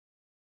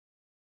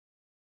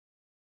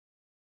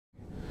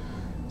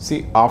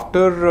See,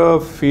 after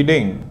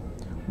feeding,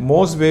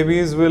 most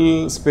babies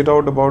will spit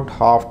out about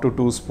half to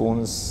 2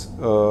 spoons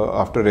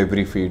after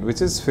every feed,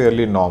 which is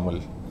fairly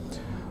normal.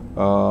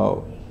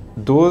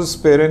 Those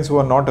parents who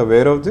are not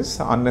aware of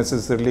this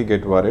unnecessarily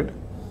get worried.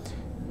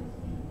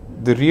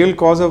 The real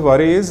cause of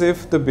worry is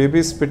if the baby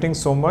is spitting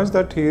so much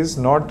that he is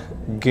not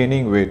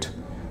gaining weight,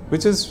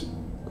 which is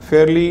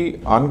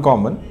fairly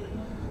uncommon.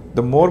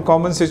 The more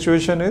common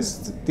situation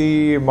is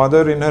the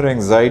mother, in her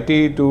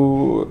anxiety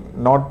to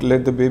not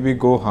let the baby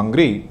go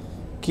hungry,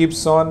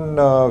 keeps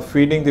on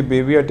feeding the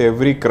baby at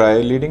every cry,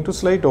 leading to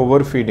slight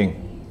overfeeding,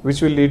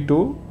 which will lead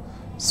to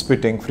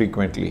spitting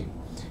frequently.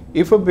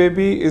 If a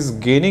baby is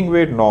gaining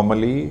weight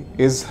normally,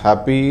 is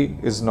happy,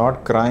 is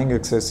not crying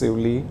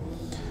excessively,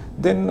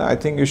 then I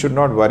think you should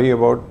not worry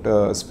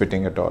about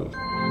spitting at all.